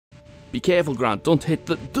Be careful, Grant. Don't hit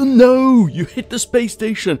the... No! You hit the space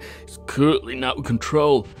station. It's currently out of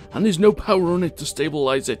control, and there's no power on it to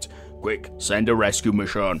stabilize it. Quick, send a rescue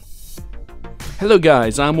mission. Hello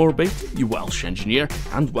guys, I'm Orbit, your Welsh engineer,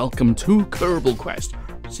 and welcome to Kerbal Quest,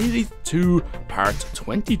 Series 2, Part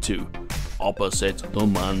 22, Opposite the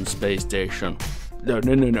MUN Space Station. No.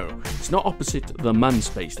 It's not opposite the MUN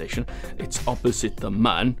Space Station, it's opposite the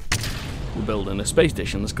MUN. We're building a space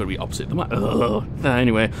station that's going to be opposite the MUN. Ugh.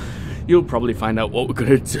 Anyway, you'll probably find out what we're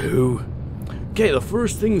going to do. Okay, the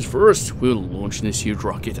first things first, we'll launch this huge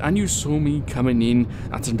rocket, and you saw me coming in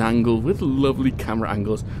at an angle with lovely camera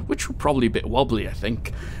angles, which were probably a bit wobbly, I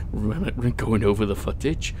think, going over the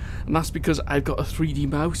footage, and that's because I've got a 3D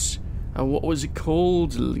mouse. What was it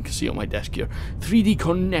called? You can see on my desk here. 3D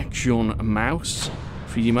connection mouse.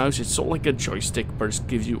 3D mouse, it's sort of like a joystick, but it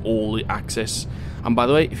gives you all the access. And by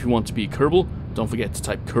the way, if you want to be a Kerbal, don't forget to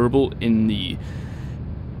type Kerbal in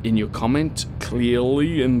your comment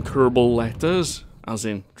clearly in Kerbal letters, as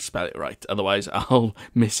in spell it right, otherwise I'll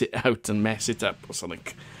miss it out and mess it up or something,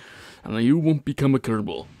 and you won't become a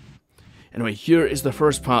Kerbal. Anyway, here is the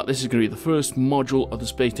first part. This is going to be the first module of the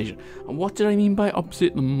space station. And what did I mean by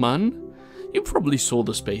opposite the MUN? You probably saw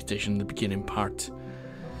the space station in the beginning part.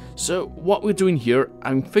 So what we're doing here,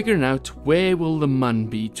 I'm figuring out where will the MUN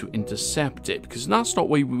be to intercept it, because that's not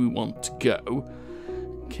where we want to go.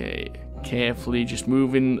 Okay, carefully just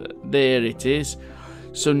moving. There it is.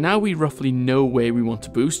 So now we roughly know where we want to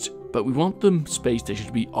boost, but we want the space station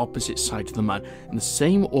to be opposite side of the MUN, in the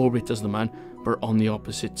same orbit as the MUN, but on the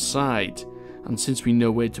opposite side. And since we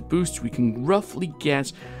know where to boost, we can roughly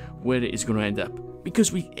guess where it is going to end up,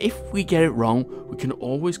 because if we get it wrong, we can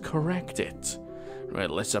always correct it. Right,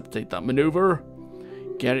 let's update that maneuver,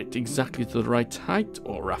 get it exactly to the right height,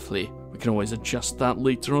 or roughly. We can always adjust that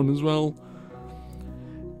later on as well.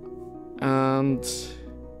 And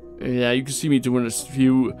yeah, you can see me doing a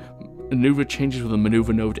few maneuver changes with the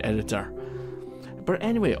maneuver node editor. But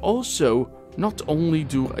anyway, also, not only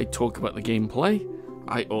do I talk about the gameplay,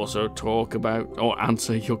 I also talk about or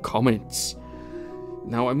answer your comments.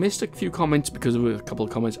 Now, I missed a few comments because there were a couple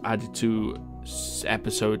of comments added to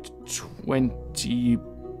episode 20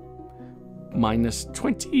 minus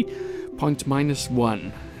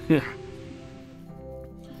 20.-1.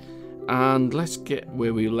 And let's get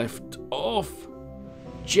where we left off.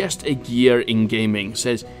 Just a year in gaming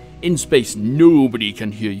says, in space nobody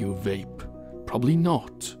can hear you vape. Probably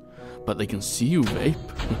not, but they can see you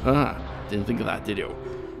vape. Didn't think of that, did you?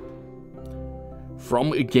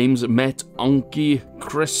 From Games Met Anki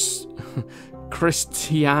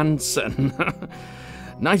Christiansen.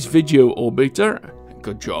 Nice video, Orbiter.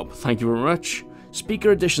 Good job, thank you very much.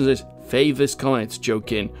 Speaker Edition says, fave this comment,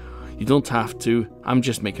 joking. You don't have to, I'm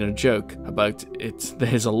just making a joke about it.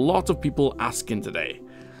 There's a lot of people asking today.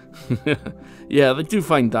 Yeah, they do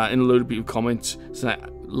find that in a load of people comments. So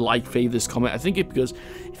like fave this comment. I think it's because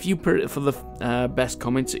if you put it for the best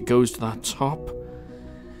comments, it goes to that top.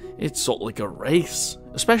 It's sort of like a race,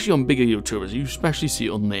 especially on bigger YouTubers. You especially see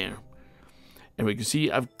it on there. And we can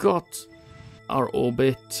see I've got our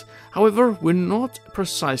orbit. However, we're not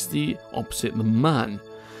precisely opposite the MUN,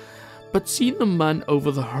 but seeing the MUN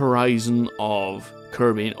over the horizon of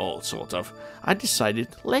Kirby, all sort of, I decided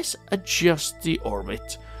let's adjust the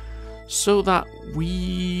orbit so that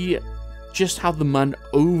we just have the MUN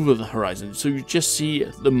over the horizon. So you just see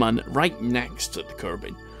the MUN right next to the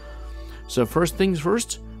Kirby. So first things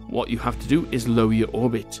first, what you have to do is lower your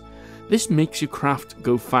orbit. This makes your craft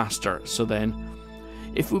go faster, so then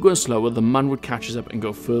if we go slower, the MUN would catch us up and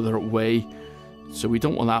go further away. So we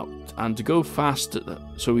don't want that, and to go faster,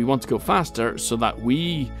 so we want to go faster so that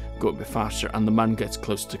we go a bit faster and the MUN gets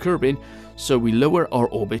closer to Kerbin. So we lower our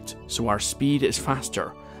orbit so our speed is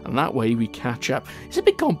faster, and that way we catch up. It's a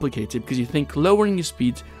bit complicated because you think lowering your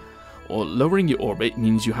speed or lowering your orbit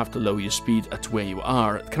means you have to lower your speed at where you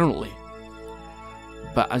are currently.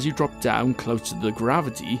 But as you drop down close to the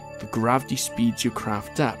gravity speeds your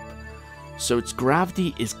craft up. So it's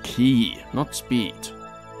gravity is key, not speed.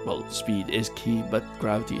 Well, speed is key, but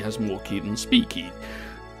gravity has more key than speed key.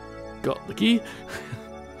 Got the key?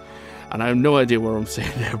 And I have no idea what I'm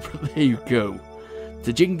saying there, but there you go.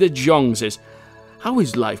 The Jing the Jong says, how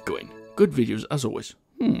is life going? Good videos as always.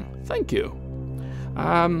 Thank you.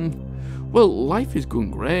 Well, life is going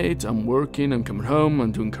great. I'm working, I'm coming home,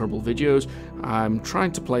 I'm doing Kerbal videos. I'm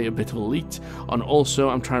trying to play a bit of Elite, and also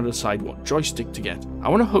I'm trying to decide what joystick to get. I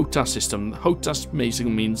want a HOTAS system. HOTAS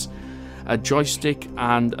basically means a joystick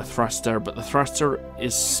and a thruster, but the thruster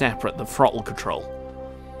is separate, the throttle control.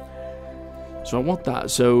 So I want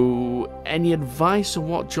that. So any advice on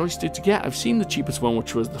what joystick to get? I've seen the cheapest one,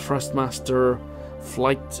 which was the Thrustmaster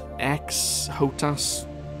Flight X HOTAS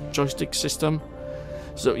joystick system.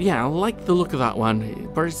 So yeah, I like the look of that one,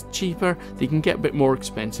 but it's cheaper. They can get a bit more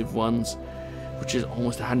expensive ones, which is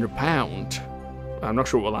almost £100. I'm not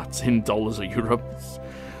sure what that's in dollars or euros,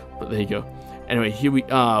 but there you go. Anyway, here we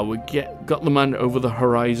are. We got the man over the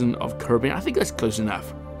horizon of Kerbal. I think that's close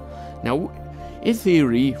enough. Now, in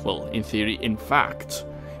theory, in fact,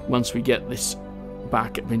 once we get this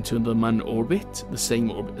back up into the MUN orbit, the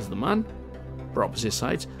same orbit as the MUN, for opposite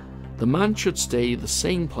sides, the MUN should stay the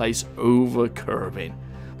same place over Kerbal.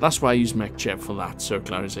 That's why I use makeshift for that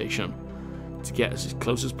circularization, to get us as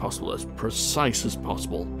close as possible, as precise as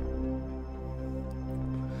possible.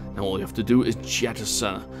 Now all you have to do is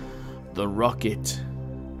jettison the rocket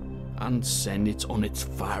and send it on its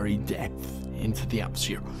fiery depth into the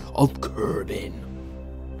atmosphere of Kerbal.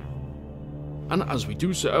 And as we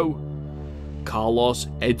do so, Carlos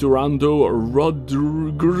Eduardo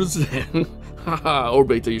Rodriguez, haha,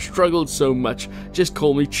 Orbiter, you struggled so much, just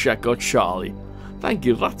call me Check or Charlie. Thank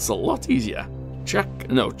you, that's a lot easier. I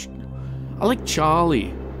like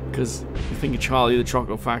Charlie, because you think of Charlie the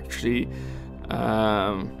Chocolate Factory,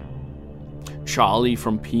 Charlie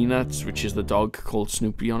from Peanuts, which is the dog called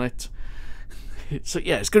Snoopy on it. So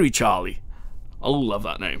yeah, it's gonna be Charlie. I love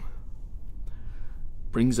that name.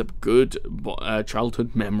 Brings up good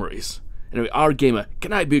childhood memories. Anyway, our gamer,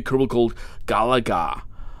 can I be a Kerbal called Galaga?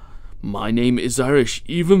 My name is Irish,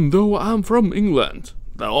 even though I'm from England.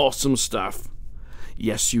 The awesome stuff.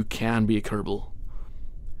 Yes, you can be a Kerbal.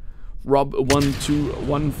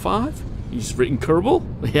 Rob1215, he's written Kerbal.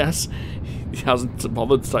 Yes, he hasn't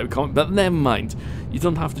bothered to type a comment, but never mind. You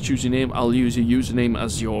don't have to choose your name. I'll use your username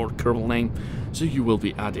as your Kerbal name, so you will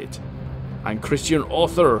be added. And Christian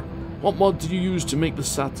Author, what mod did you use to make the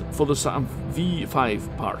Saturn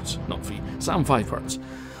V5 parts? Not V, Saturn 5 parts.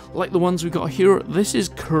 Like the ones we got here, this is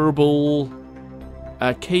Kerbal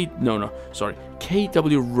KW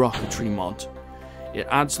Rocketry mod. It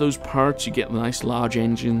adds those parts, you get the nice large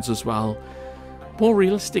engines as well. More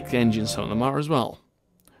realistic engines, some of them are as well.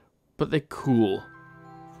 But they're cool.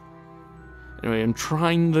 Anyway, I'm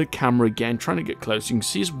trying the camera again, trying to get close. You can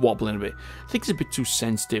see it's wobbling a bit. I think it's a bit too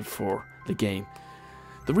sensitive for the game.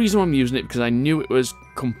 The reason I'm using it because I knew it was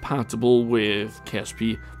compatible with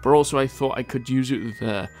KSP, but also I thought I could use it with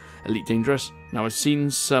Elite Dangerous. Now I've seen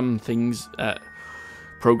some things,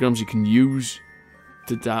 programs you can use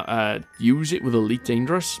to use it with Elite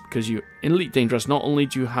Dangerous, because in Elite Dangerous not only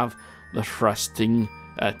do you have the thrusting,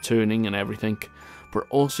 turning and everything, but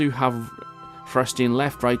also you have thrusting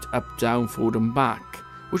left, right, up, down, forward and back,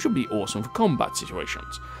 which would be awesome for combat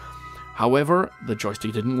situations. However, the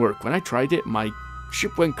joystick didn't work. When I tried it, my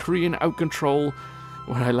ship went Korean out control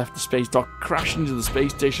when I left the space dock, crashed into the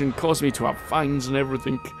space station, caused me to have fines and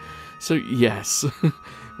everything. So yes,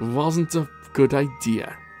 wasn't a good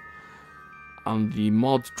idea. And the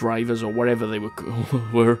mod drivers or whatever they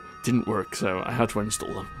were didn't work, so I had to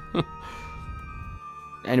install them.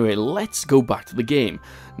 Anyway, let's go back to the game.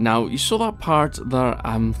 Now, you saw that part that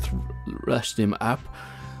I'm thrusting up.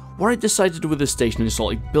 What I decided to do with this station is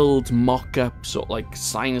sort of like build mock-up, sort of like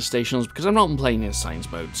science stations, because I'm not playing in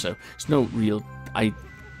science mode, so it's no real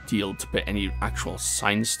ideal to put any actual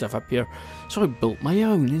science stuff up here. So I built my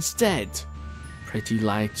own instead. Pretty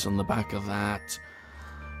lights on the back of that.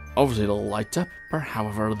 Obviously it'll light up, but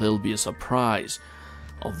however there'll be a surprise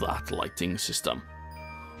of that lighting system.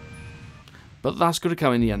 But that's going to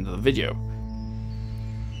come in the end of the video.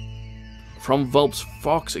 From Vulp's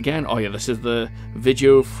Fox again. Oh yeah, this is the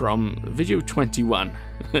video from video 21,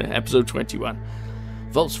 episode 21.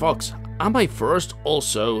 Vulp's Fox, am I first?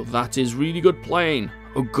 Also, that is really good playing.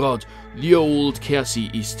 Oh god, the old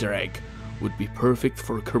KSP Easter egg would be perfect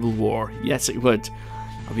for a Kerbal War. Yes, it would.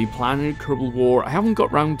 I've been planning a Kerbal War. I haven't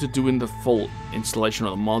got round to doing the full installation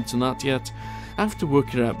of the mods and that yet. I have to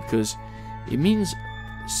work it out because it means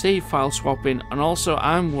save file swapping, and also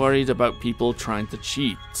I'm worried about people trying to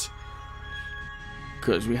cheat.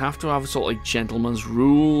 Because we have to have sort of like gentleman's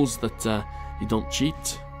rules that you don't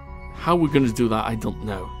cheat. How we're going to do that, I don't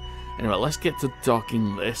know. Anyway, let's get to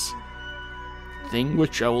docking this thing,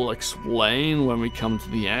 which I will explain when we come to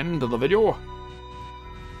the end of the video.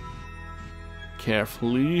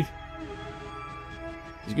 Carefully.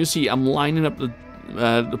 As you can see, I'm lining up the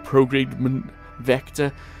prograde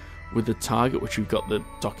vector with the target, which we've got the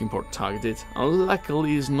docking port targeted. And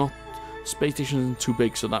luckily, space station isn't too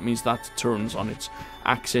big, so that means that turns on its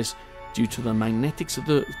axis due to the magnetics of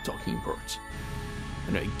the docking port.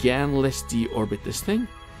 And again, let's deorbit this thing,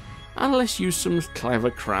 and let's use some clever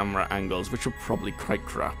camera angles, which are probably quite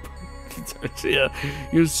crap. Yeah,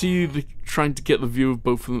 you'll see trying to get the view of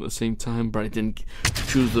both of them at the same time, but I didn't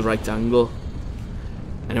choose the right angle.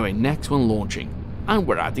 Anyway, next one launching. And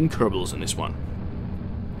we're adding Kerbals in this one.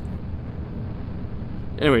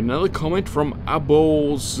 Anyway, another comment from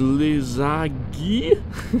Aboslizagi.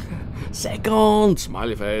 Second!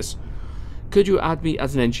 Smiley face. Could you add me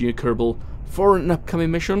as an engineer, Kerbal, for an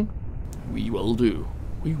upcoming mission? We will do.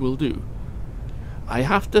 We will do. I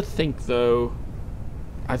have to think, though.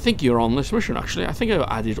 I think you're on this mission, actually. I think I've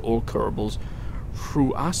added all Kerbals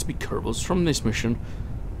through ASPI Kerbals from this mission.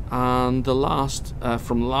 And the last,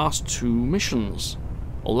 from last 2 missions.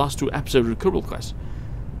 Or last 2 episodes of Kerbal Quest.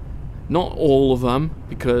 Not all of them,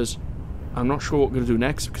 because I'm not sure what I'm going to do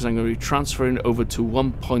next, because I'm going to be transferring over to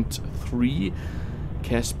 1.3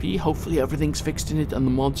 KSP. Hopefully everything's fixed in it and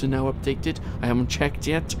the mods are now updated. I haven't checked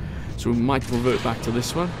yet, so we might revert back to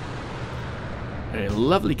this one. A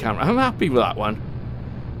lovely camera. I'm happy with that one.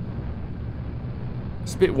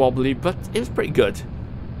 It's a bit wobbly, but it was pretty good.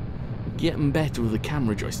 Getting better with the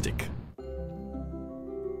camera joystick.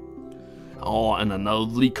 Oh, and another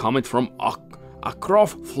lovely comment from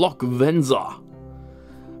Akrof Flockvenza.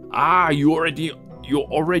 Ah, you already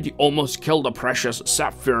almost killed a precious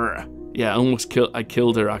sapphire. Yeah, I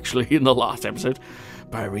killed her actually in the last episode.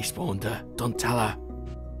 But I respawned her. Don't tell her.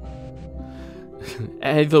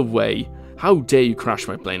 Either way, how dare you crash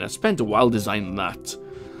my plane? I spent a while designing that.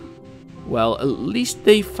 Well, at least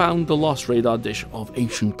they found the lost radar dish of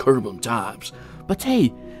ancient Kerbal times. But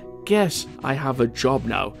hey, guess I have a job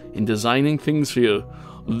now in designing things for you.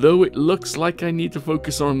 Though it looks like I need to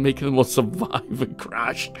focus on making them all survive and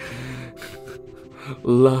crash.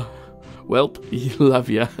 Welp, love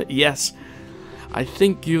ya. Yes, I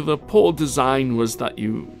think the poor design was that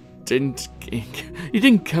you didn't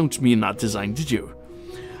count me in that design, did you?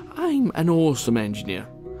 I'm an awesome engineer,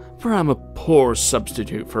 but I'm a poor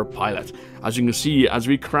substitute for a pilot. As you can see, as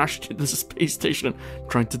we crashed into the space station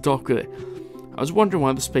trying to dock with it, I was wondering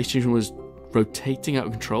why the space station was rotating out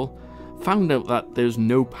of control. Found out that there's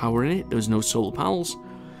no power in it, there's no solar panels.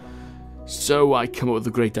 So I come up with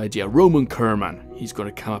a great idea. Roman Kerman, he's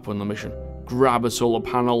going to come up on the mission. Grab a solar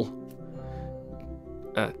panel.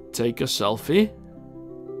 Take a selfie.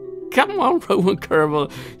 Come on, Roman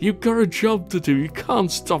Kerbal, you've got a job to do. You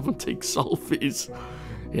can't stop and take selfies.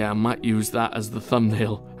 Yeah, I might use that as the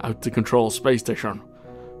thumbnail. Out to control space station.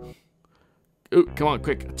 Ooh, come on,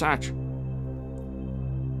 quick, attach.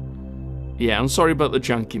 Yeah, I'm sorry about the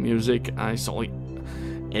janky music. I sort of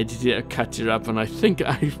edited it, cut it up, and I think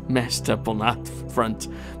I messed up on that front.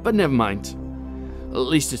 But never mind. At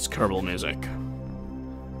least it's Kerbal music.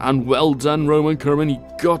 And well done, Roman Kerman. He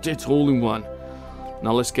got it all in one.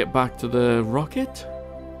 Now let's get back to the rocket,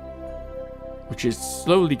 which is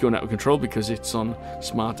slowly going out of control because it's on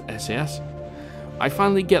smart SAS. I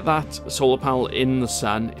finally get that solar panel in the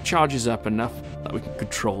sun. It charges up enough that we can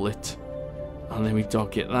control it. And then we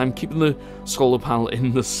dock it. I'm keeping the solar panel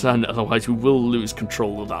in the sun, otherwise we will lose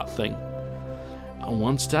control of that thing. And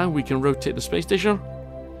once down, we can rotate the space station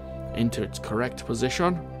into its correct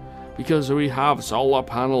position, because we have solar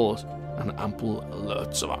panels and ample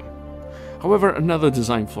loads of them. However, another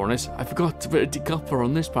design flaw in this, I forgot to put a decoupler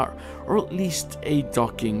on this part, or at least a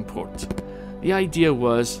docking port. The idea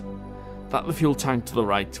was that the fuel tank to the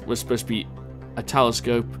right was supposed to be a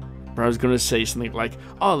telescope, but I was going to say something like,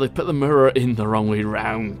 oh, they put the mirror in the wrong way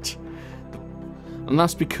round. And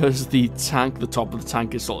that's because the tank, the top of the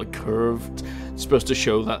tank is sort of curved. It's supposed to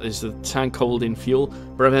show that there's a tank holding fuel,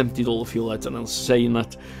 but I've emptied all the fuel out and I'm saying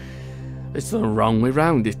that it's the wrong way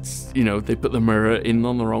round. It's, you know, they put the mirror in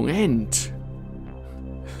on the wrong end.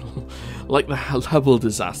 Like the Hubble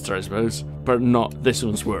disaster, I suppose, but not, this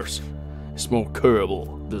one's worse. It's more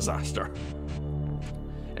Kerbal disaster.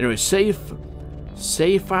 Anyway,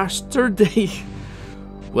 faster day.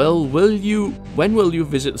 Well, when will you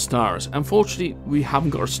visit the stars? Unfortunately, we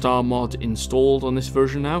haven't got our star mod installed on this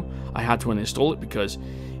version now. I had to uninstall it because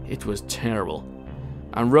it was terrible.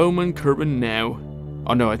 And Roman Kerbal now.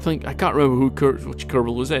 Oh no, I can't remember which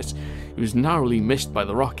Kerbal was this. He was narrowly missed by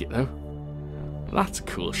the rocket though. That's a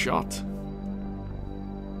cool shot.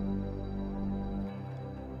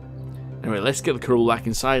 Anyway, let's get the Kerbal back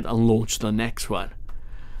inside and launch the next one.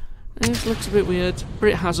 It looks a bit weird, but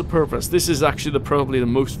it has a purpose. This is actually probably the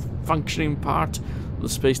most functioning part of the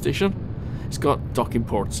space station. It's got docking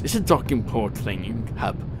ports. It's a docking port thing, you can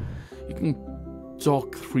hub. You can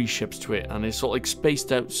dock 3 ships to it, and it's sort of like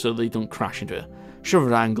spaced out so they don't crash into it. Should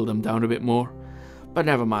have angled them down a bit more, but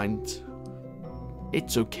never mind.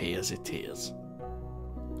 It's okay as it is.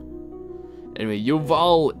 Anyway,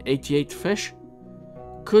 Yuval88 Fish.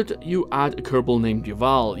 Could you add a Kerbal named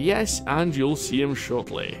Yuval? Yes, and you'll see him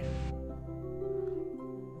shortly.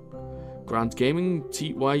 Grant Gaming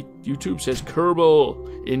TY YouTube says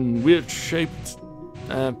Kerbal in weird shaped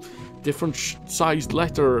different sized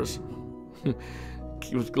letters.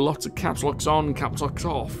 With lots of caps locks on, caps locks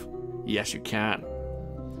off. Yes, you can.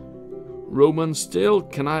 Roman still?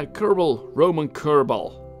 Can I? Kerbal. Roman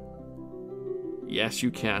Kerbal. Yes, you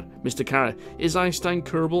can. Mr. Carrot, is Einstein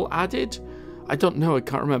Kerbal added? I don't know, I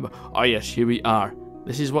can't remember. Oh yes, here we are.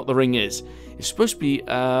 This is what the ring is. It's supposed to be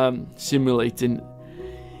simulating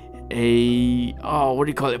a, what do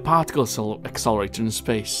you call it? A particle accelerator in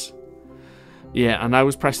space. Yeah, and I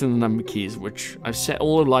was pressing the number keys, which I've set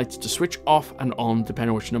all the lights to switch off and on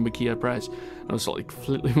depending on which number key I press. I was like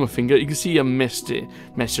flipping my finger. You can see I messed it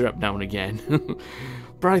up now and again.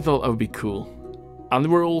 But I thought that would be cool. And they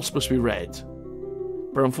were all supposed to be red.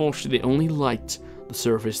 But unfortunately they only light the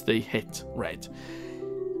surface they hit red.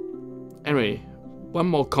 Anyway, one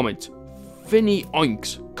more comment. Finny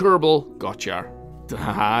Oinks, Kerbal, gotcha.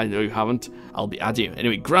 Haha, no you haven't. I'll be adding you.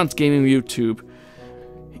 Anyway, Grant Gaming YouTube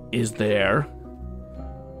is there.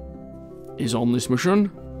 Is on this mission.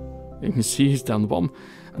 You can see he's down the bottom.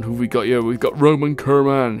 And who have we got here? We've got Roman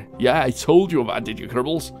Kerman. Yeah, I told you I've added you,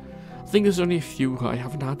 Kerbals. I think there's only a few I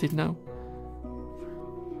haven't added now.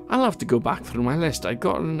 I'll have to go back through my list. I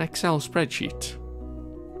got an Excel spreadsheet.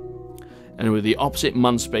 Anyway, the opposite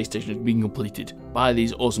MUN space station has been completed by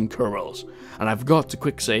these awesome Kerbals. And I've got to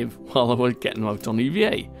quick save while I was getting out on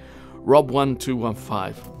EVA.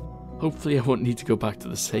 Rob1215. Hopefully I won't need to go back to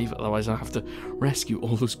the save, otherwise I'll have to rescue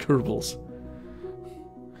all those Kerbals.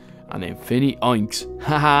 And then Finny Oinks.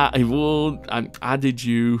 Haha, I won't. I added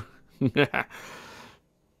you.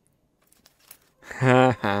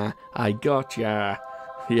 Haha, I gotcha.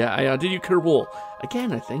 Yeah, I added you, Kerbal.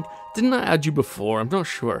 Again, I think. Didn't I add you before? I'm not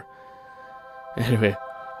sure. Anyway,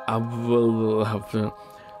 I will have to...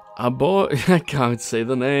 I can't say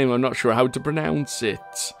the name. I'm not sure how to pronounce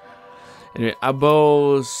it. Anyway,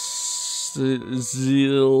 Abozilagi?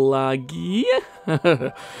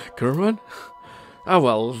 Kerman? Oh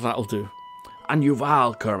well, that'll do. And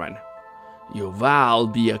Yuval, Kerman.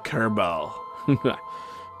 Yuval be a Kerbal.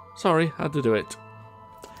 Sorry, had to do it.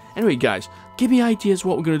 Anyway, guys, give me ideas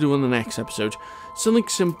what we're going to do on the next episode. Something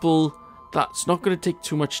simple that's not going to take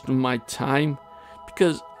too much of my time.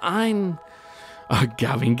 Because I'm... Oh,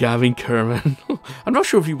 Gavin Kerman. I'm not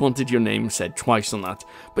sure if you wanted your name said twice on that,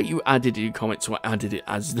 but you added it in your comment, so I added it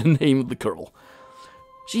as the name of the Kerbal.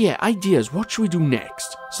 So yeah, ideas. What should we do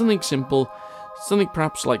next? Something simple. Something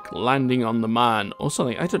perhaps like landing on the MUN or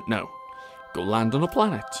something. I don't know. Go land on a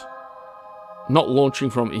planet. Not launching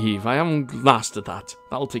from Eve. I haven't mastered that.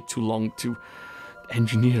 That'll take too long to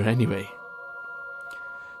engineer anyway.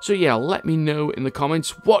 So yeah, let me know in the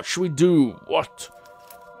comments. What should we do? What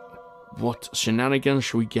shenanigans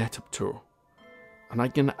should we get up to? And I'm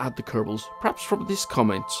going to add the Kerbals, perhaps from this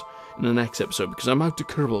comment, in the next episode, because I'm out of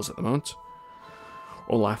Kerbals at the moment.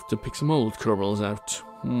 Or I'll have to pick some old Kerbals out.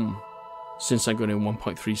 Since I'm going in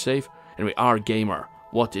 1.3 save. Anyway, our gamer,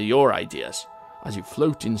 what are your ideas as you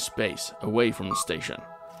float in space away from the station?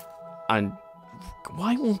 And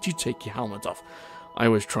why won't you take your helmet off? I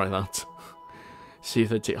always try that. See if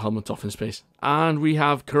they take helmet off in space. And we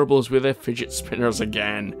have Kerbals with their fidget spinners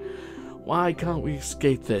again. Why can't we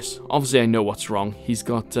escape this? Obviously, I know what's wrong. He's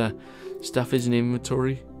got stuff in his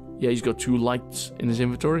inventory. Yeah, he's got 2 lights in his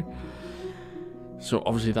inventory. So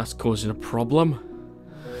obviously that's causing a problem.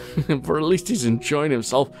 But at least he's enjoying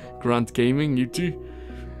himself. Grant Gaming, you two.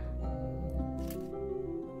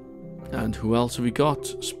 And who else have we got?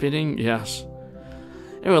 Spinning, yes.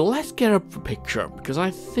 Anyway, let's get up a picture, because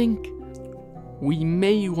I think we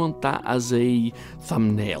may want that as a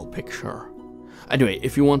thumbnail picture. Anyway,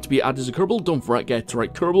 if you want to be added as a Kerbal, don't forget to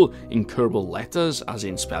write Kerbal in Kerbal letters, as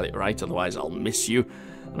in spell it right, otherwise I'll miss you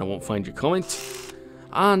and I won't find your comment.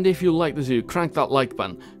 And if you like this video, crank that like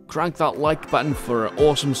button. Crank that like button for an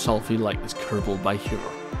awesome selfie like this Kerbal by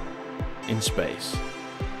Hero in space.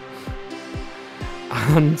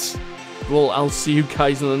 And, well, I'll see you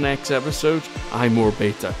guys in the next episode. I'm more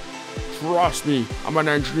beta. Trust me, I'm an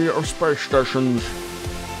engineer of space stations.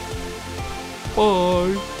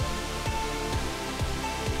 Bye.